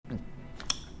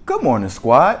Good morning,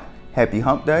 squad. Happy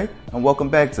hump day, and welcome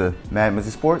back to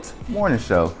MadMizzy Sports Morning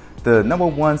Show, the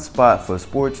 #1 spot for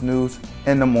sports news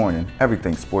in the morning,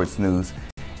 everything sports news.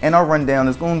 And our rundown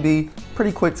is going to be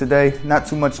pretty quick today, not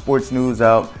too much sports news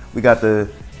out. We got the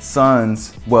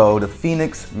Suns, the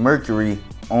Phoenix Mercury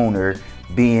owner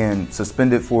being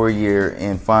suspended for a year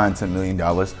and fined $10 million.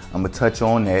 I'm going to touch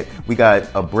on that. We got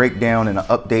a breakdown and an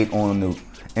update on the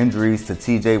injuries to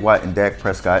TJ Watt and Dak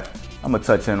Prescott. I'm going to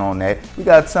touch in on that. We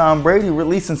got Tom Brady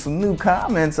releasing some new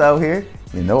comments out here.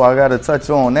 You know I got to touch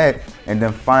on that. And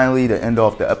then finally, to end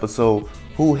off the episode,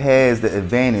 who has the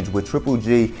advantage with Triple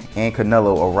G and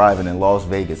Canelo arriving in Las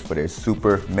Vegas for their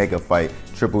super mega fight,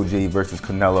 Triple G versus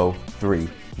Canelo 3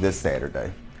 this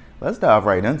Saturday. Let's dive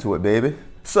right into it, baby.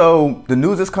 So the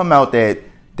news has come out that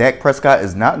Dak Prescott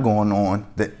is not going on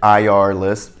the IR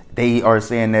list. They are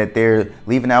saying that they're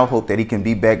leaving out hope that he can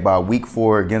be back by week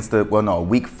 5 against the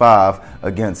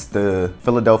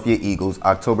Philadelphia Eagles,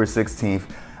 October 16th.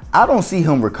 I don't see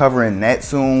him recovering that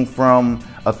soon from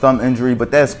a thumb injury,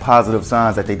 but that's positive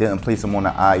signs that they didn't place him on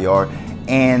the IR.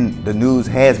 And the news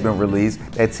has been released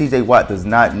that TJ Watt does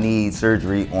not need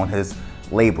surgery on his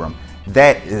labrum.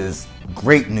 That is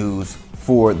great news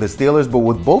for the Steelers, but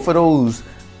with both of those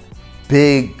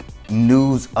big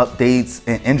news updates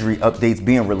and injury updates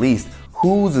being released,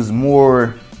 whose is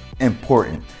more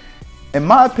important? In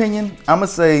my opinion, I'm going to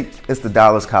say it's the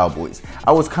Dallas Cowboys.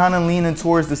 I was kind of leaning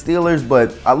towards the Steelers,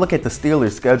 but I look at the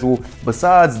Steelers' schedule.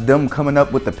 Besides them coming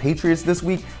up with the Patriots this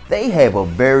week, they have a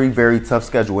very, very tough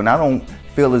schedule. And I don't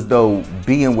feel as though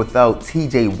being without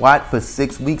TJ Watt for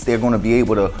 6 weeks, they're going to be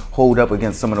able to hold up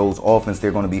against some of those offenses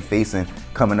they're going to be facing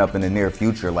coming up in the near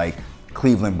future. Like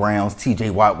Cleveland Browns,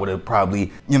 TJ Watt would have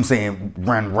probably,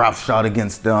 run roughshod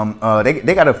against them.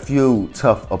 They got a few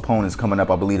tough opponents coming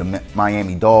up. I believe the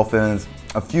Miami Dolphins,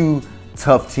 a few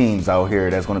tough teams out here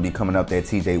that's going to be coming up that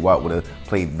TJ Watt would have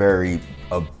played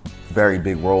a very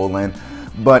big role in.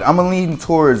 But I'm going to lean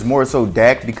towards more so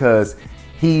Dak because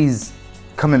he's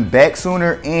coming back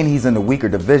sooner and he's in the weaker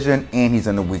division and he's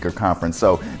in the weaker conference.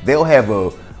 So they'll have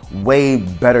a way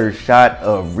better shot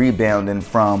of rebounding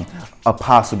from a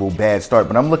possible bad start.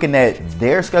 But I'm looking at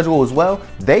their schedule as well.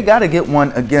 They got to get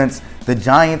one against the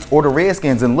Giants or the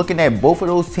Redskins. And looking at both of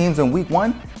those teams in week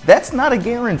 1, that's not a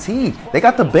guarantee. They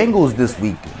got the Bengals this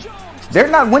week. They're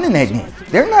not winning that game.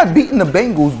 They're not beating the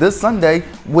Bengals this Sunday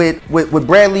with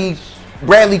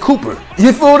Bradley Cooper.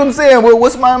 You feel what I'm saying? Well,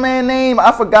 what's my man name?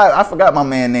 I forgot my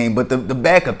man name, but the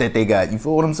backup that they got. You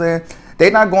feel what I'm saying?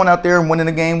 They're not going out there and winning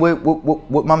the game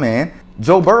with my man.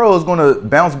 Joe Burrow is going to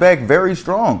bounce back very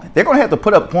strong. They're going to have to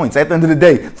put up points. At the end of the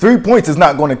day, 3 points is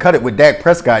not going to cut it with Dak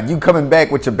Prescott. You coming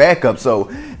back with your backup. So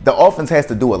the offense has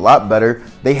to do a lot better.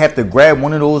 They have to grab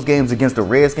one of those games against the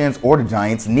Redskins or the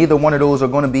Giants. Neither one of those are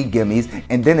going to be gimmies.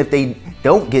 And then if they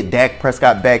don't get Dak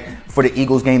Prescott back for the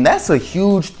Eagles game, that's a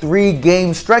huge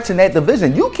 3-game stretch in that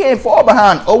division. You can't fall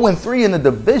behind 0-3 in the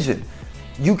division.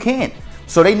 You can't.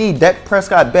 So they need Dak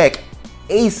Prescott back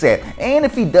ASAP. And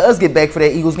if he does get back for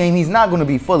that Eagles game, he's not going to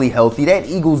be fully healthy. That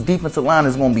Eagles defensive line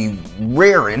is going to be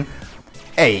rearing.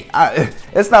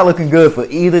 It's not looking good for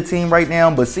either team right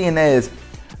now, but seeing as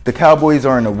the Cowboys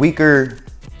are in a weaker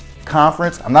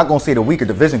conference, I'm not going to say the weaker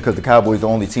division because the Cowboys are the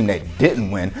only team that didn't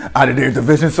win out of their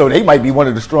division, so they might be one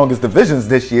of the strongest divisions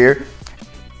this year.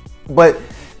 But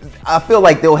I feel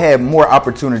like they'll have more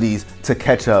opportunities to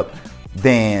catch up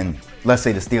than, let's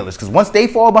say, the Steelers, because once they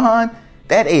fall behind,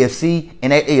 that AFC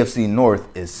and that AFC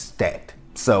North is stacked.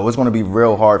 So it's going to be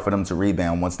real hard for them to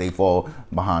rebound once they fall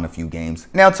behind a few games.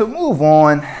 Now, to move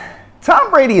on, Tom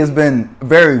Brady has been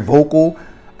very vocal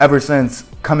ever since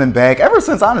coming back. Ever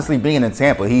since, honestly, being in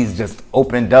Tampa, he's just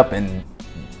opened up and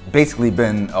basically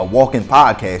been a walking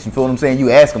podcast. You feel what I'm saying?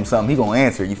 You ask him something, he's going to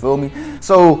answer. You feel me?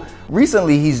 So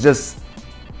recently, he's just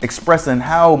expressing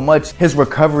how much his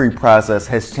recovery process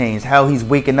has changed, how he's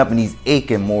waking up and he's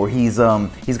aching more. He's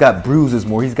got bruises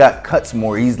more, he's got cuts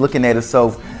more. He's looking at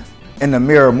himself in the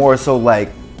mirror more so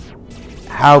like,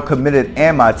 how committed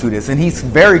am I to this? And he's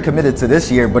very committed to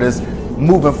this year, but it's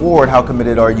moving forward, how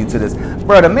committed are you to this?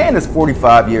 Bro, the man is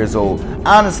 45 years old.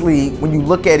 Honestly, when you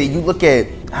look at it, you look at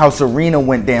how Serena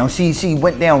went down. She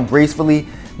went down gracefully,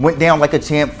 went down like a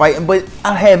champ fighting, but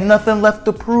I have nothing left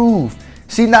to prove.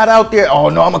 She not out there, oh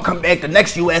no, I'm going to come back the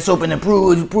next U.S. Open and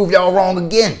prove y'all wrong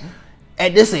again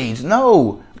at this age.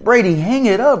 No, Brady, hang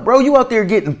it up, bro. You out there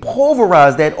getting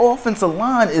pulverized. That offensive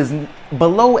line is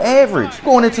below average.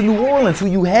 Going into New Orleans, who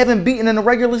you haven't beaten in the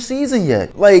regular season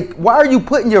yet. Like, why are you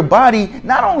putting your body,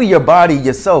 not only your body,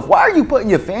 yourself, why are you putting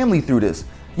your family through this?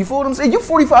 You feel what I'm saying? You're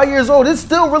 45 years old. It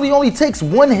still really only takes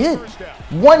one hit.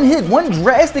 One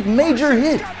drastic major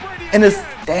hit. And it's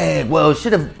Dang, well,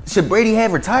 should Brady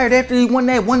have retired after he won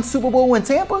that one Super Bowl in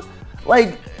Tampa?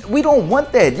 Like, we don't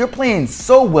want that. You're playing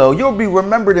so well. You'll be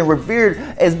remembered and revered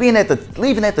as being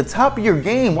leaving at the top of your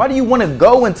game. Why do you want to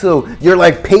go until you're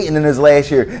like Peyton in his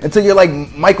last year? Until you're like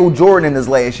Michael Jordan in his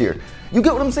last year? You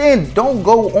get what I'm saying? Don't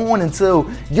go on until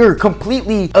you're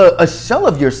completely a shell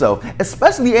of yourself,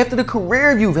 especially after the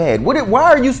career you've had. Why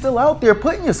are you still out there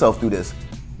putting yourself through this?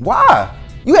 Why?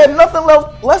 You have nothing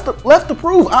left to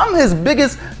prove. I'm his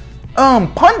biggest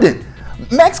pundit.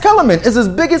 Max Kellerman is his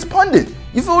biggest pundit.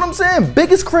 You feel what I'm saying?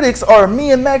 Biggest critics are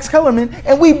me and Max Kellerman,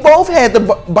 and we both had to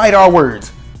bite our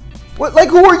words. Like,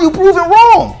 who are you proving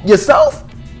wrong? Yourself?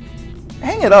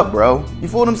 Hang it up, bro. You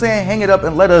feel what I'm saying? Hang it up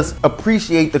and let us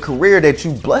appreciate the career that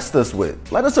you blessed us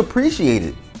with. Let us appreciate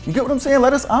it. You get what I'm saying?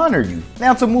 Let us honor you.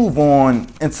 Now to move on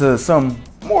into some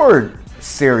more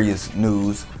serious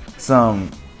news,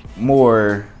 some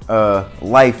more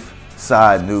life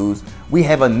side news. We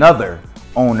have another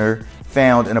owner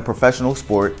found in a professional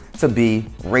sport to be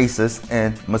racist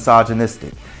and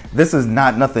misogynistic. This is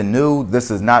not nothing new.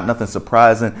 This is not nothing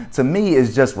surprising. To me,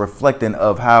 it's just reflecting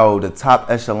of how the top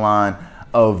echelon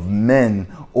of men,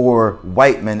 or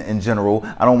white men in general,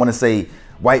 I don't want to say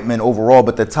white men overall,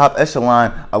 but the top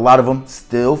echelon, a lot of them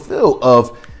still feel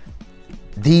of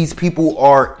these people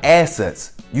are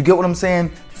assets. You get what I'm saying?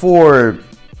 For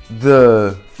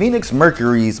the Phoenix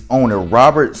Mercury's owner,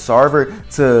 Robert Sarver,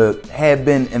 to have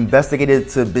been investigated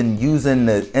to been using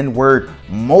the N-word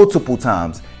multiple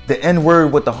times. The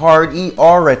N-word with the hard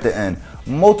ER at the end,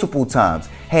 multiple times.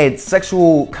 Had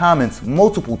sexual comments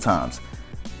multiple times.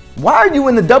 Why are you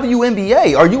in the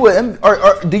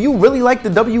WNBA? Do you really like the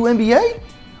WNBA?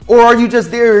 Or are you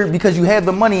just there because you have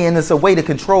the money and it's a way to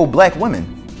control black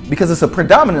women? Because it's a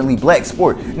predominantly black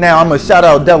sport. Now, I'm going to shout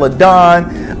out Della Don,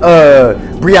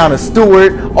 Breonna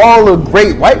Stewart, all the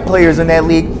great white players in that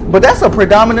league, but that's a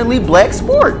predominantly black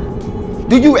sport.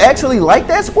 Do you actually like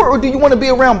that sport, or do you want to be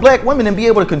around black women and be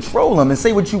able to control them and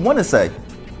say what you want to say?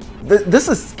 This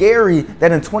is scary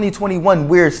that in 2021,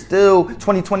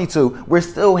 2022, we're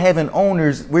still having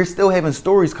owners, we're still having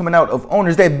stories coming out of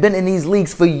owners that have been in these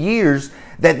leagues for years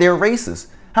that they're racist.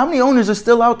 How many owners are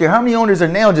still out there? How many owners are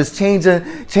now just changing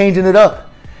it up?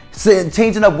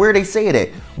 Changing up where they say it at,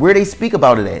 where they speak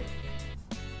about it at.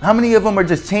 How many of them are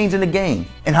just changing the game?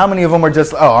 And how many of them are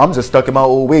just, oh, I'm just stuck in my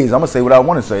old ways. I'm going to say what I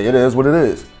want to say. It is what it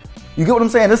is. You get what I'm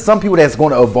saying? There's some people that's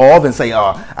going to evolve and say,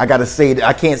 oh, I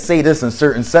can't say this in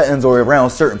certain settings or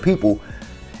around certain people.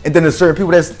 And then there's certain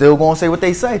people that's still going to say what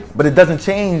they say. But it doesn't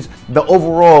change the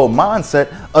overall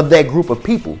mindset of that group of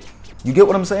people. You get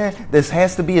what I'm saying? This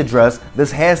has to be addressed.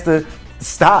 This has to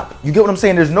stop. You get what I'm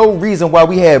saying? There's no reason why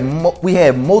we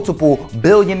have multiple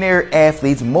billionaire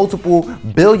athletes, multiple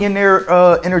billionaire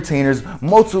entertainers,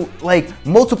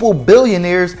 multiple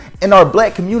billionaires in our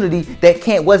black community that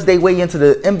can't wedge their way into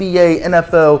the NBA,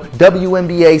 NFL,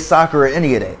 WNBA, soccer, or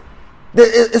any of that.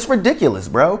 It's ridiculous,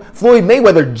 bro. Floyd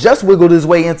Mayweather just wiggled his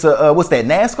way into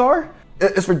NASCAR?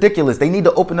 It's ridiculous. They need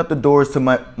to open up the doors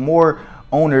to more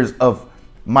owners of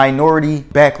minority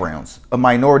backgrounds.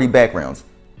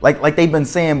 Like they've been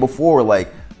saying before,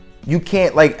 like, you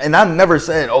can't, like, and I never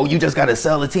said, oh, you just got to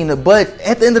sell the team. But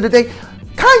at the end of the day,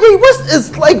 Kanye West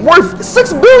is like worth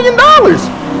 $6 billion.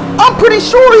 I'm pretty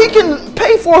sure he can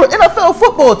pay for an NFL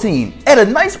football team at a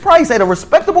nice price, at a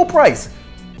respectable price.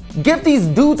 Give these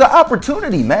dudes an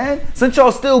opportunity, man. Since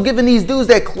y'all still giving these dudes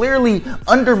that clearly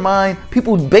undermine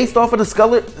people based off of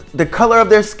the color of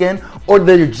their skin or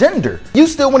their gender. You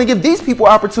still want to give these people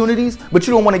opportunities, but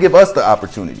you don't want to give us the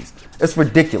opportunities. It's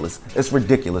ridiculous. It's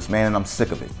ridiculous, man, and I'm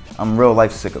sick of it. I'm real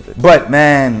life sick of it. But,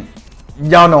 man,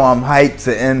 y'all know I'm hyped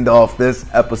to end off this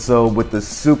episode with the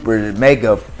super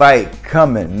mega fight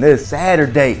coming this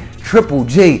Saturday. Triple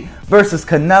G versus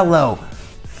Canelo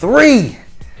 3.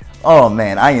 Oh,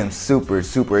 man, I am super,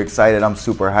 super excited. I'm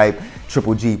super hyped.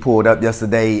 Triple G pulled up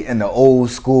yesterday in the old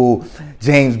school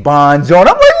James Bond joint.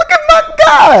 I'm like, look at my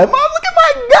guy, man. Look at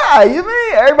my guy. You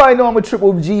mean? Everybody know I'm a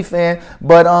Triple G fan,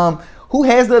 but who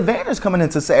has the advantage coming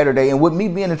into Saturday? And with me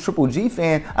being a Triple G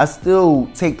fan, I still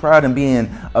take pride in being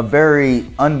a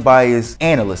very unbiased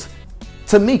analyst.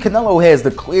 To me, Canelo has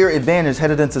the clear advantage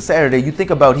headed into Saturday. You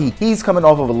think about he's coming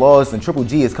off of a loss and Triple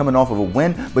G is coming off of a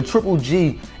win. But Triple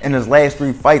G in his last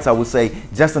 3 fights, I would say,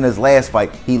 just in his last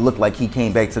fight, he looked like he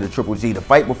came back to the Triple G. The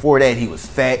fight before that, he was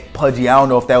fat, pudgy. I don't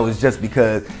know if that was just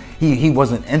because he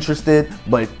wasn't interested,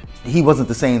 but he wasn't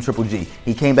the same Triple G.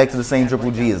 He came back to the same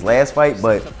Triple G his last fight,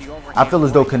 but I feel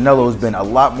as though Canelo has been a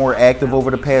lot more active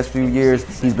over the past few years.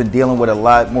 He's been dealing with a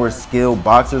lot more skilled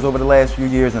boxers over the last few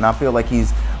years, and I feel like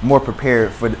he's more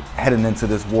prepared for heading into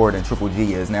this war than Triple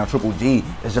G is. Now, Triple G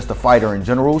is just a fighter in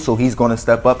general, so he's going to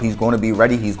step up. He's going to be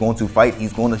ready. He's going to fight.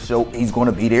 He's going to show. He's going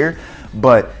to be there.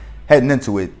 But heading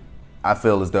into it, I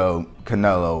feel as though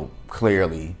Canelo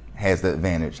clearly has the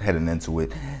advantage heading into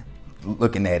it,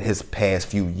 looking at his past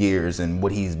few years and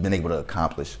what he's been able to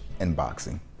accomplish in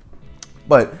boxing.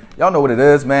 But y'all know what it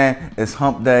is, man. It's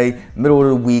hump day, middle of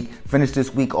the week. Finish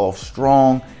this week off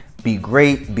strong. Be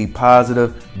great, be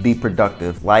positive, be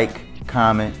productive. Like,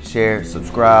 comment, share,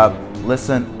 subscribe,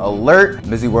 listen, alert.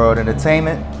 Mizzy World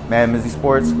Entertainment, MadMizzy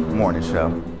Sports Morning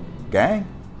Show. Gang.